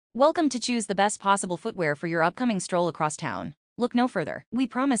Welcome to choose the best possible footwear for your upcoming stroll across town. Look no further. We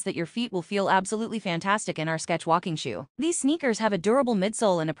promise that your feet will feel absolutely fantastic in our Skech walking shoe. These sneakers have a durable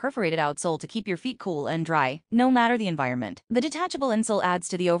midsole and a perforated outsole to keep your feet cool and dry, no matter the environment. The detachable insole adds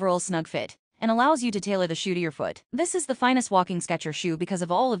to the overall snug fit and allows you to tailor the shoe to your foot. This is the finest walking Skechers shoe because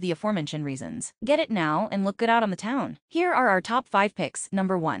of all of the aforementioned reasons. Get it now and look good out on the town. Here are our top 5 picks.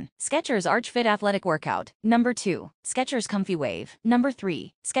 Number 1. Skechers Arch Fit Athletic Workout. Number 2. Skechers Comfy Wave. Number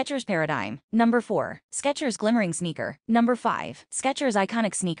 3. Skechers Paradyme. Number 4. Skechers Glimmering Sneaker. Number 5. Skechers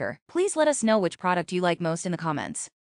Iconic Sneaker. Please let us know which product you like most in the comments.